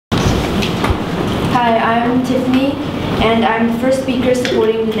Hi, I'm Tiffany, and I'm the first speaker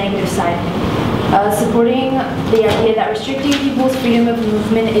supporting the negative side. Supporting the idea that restricting people's freedom of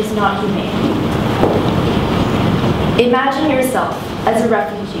movement is not humane. Imagine yourself as a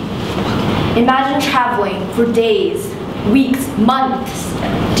refugee. Imagine traveling for days, weeks, months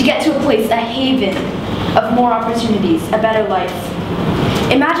to get to a place, a haven of more opportunities, a better life.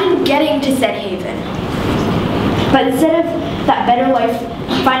 Imagine getting to said haven. But instead of that better life,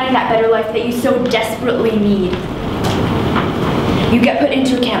 finding that better life that you so desperately need, you get put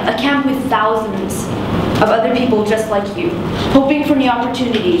into a camp with thousands of other people just like you, hoping for new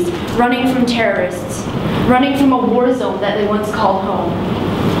opportunities, running from terrorists, running from a war zone that they once called home,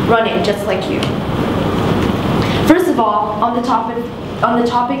 running just like you. First of all, on the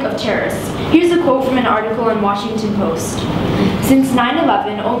topic of terrorists, here's a quote from an article in Washington Post. Since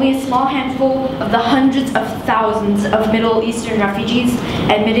 9/11, only a small handful of the hundreds of thousands of Middle Eastern refugees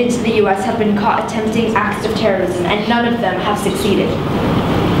admitted to the US have been caught attempting acts of terrorism, and none of them have succeeded.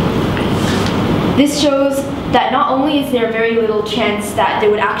 This shows that not only is there very little chance that there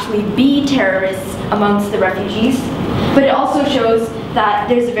would actually be terrorists amongst the refugees, but it also shows that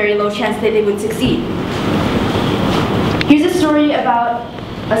there's a very low chance that they would succeed. Here's a story about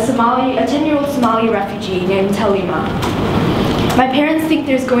a 10-year-old Somali refugee named Halima. My parents think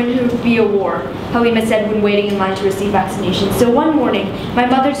there's going to be a war, Halima said when waiting in line to receive vaccinations. So one morning, my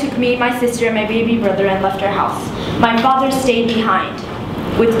mother took me, my sister, and my baby brother and left our house. My father stayed behind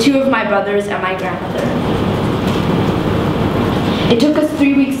with 2 of my brothers and my grandmother. It took us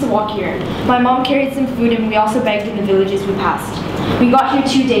 3 weeks to walk here. My mom carried some food and we also begged in the villages we passed. We got here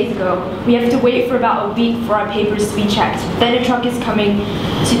 2 days ago. We have to wait for about a week for our papers to be checked. Then a truck is coming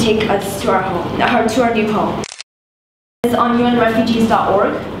to take us to our home, to our new home. It's on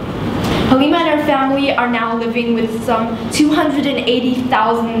unrefugees.org. Halima and her family are now living with some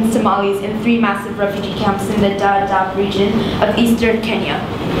 280,000 Somalis in 3 massive refugee camps in the Dadaab region of eastern Kenya.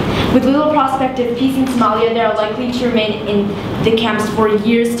 With little prospect of peace in Somalia, they are likely to remain in the camps for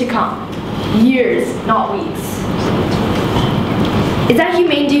years to come. Years, not weeks. Is that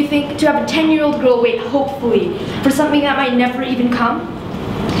humane, do you think, to have a 10-year-old girl wait hopefully for something that might never even come?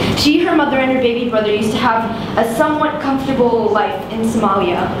 She, her mother, and her baby brother used to have a somewhat comfortable life in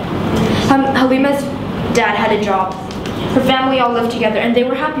Somalia. Halima's dad had a job. Her family all lived together, and they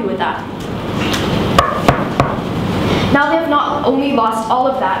were happy with that. Now they have not only lost all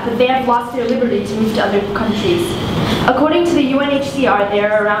of that, but they have lost their liberty to move to other countries. According to the UNHCR,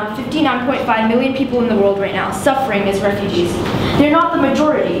 there are around 59.5 million people in the world right now suffering as refugees. They're not the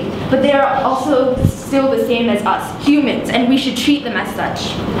majority, but they are also still the same as us, humans, and we should treat them as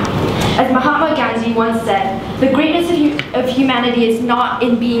such. As Mahatma Gandhi once said, the greatness of humanity is not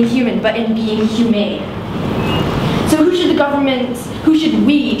in being human, but in being humane. So who should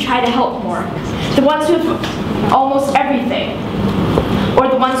we try to help more? The ones who have almost everything, or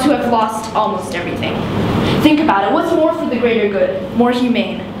the ones who have lost almost everything? Think about it. What's more for the greater good? More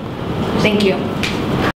humane. Thank you.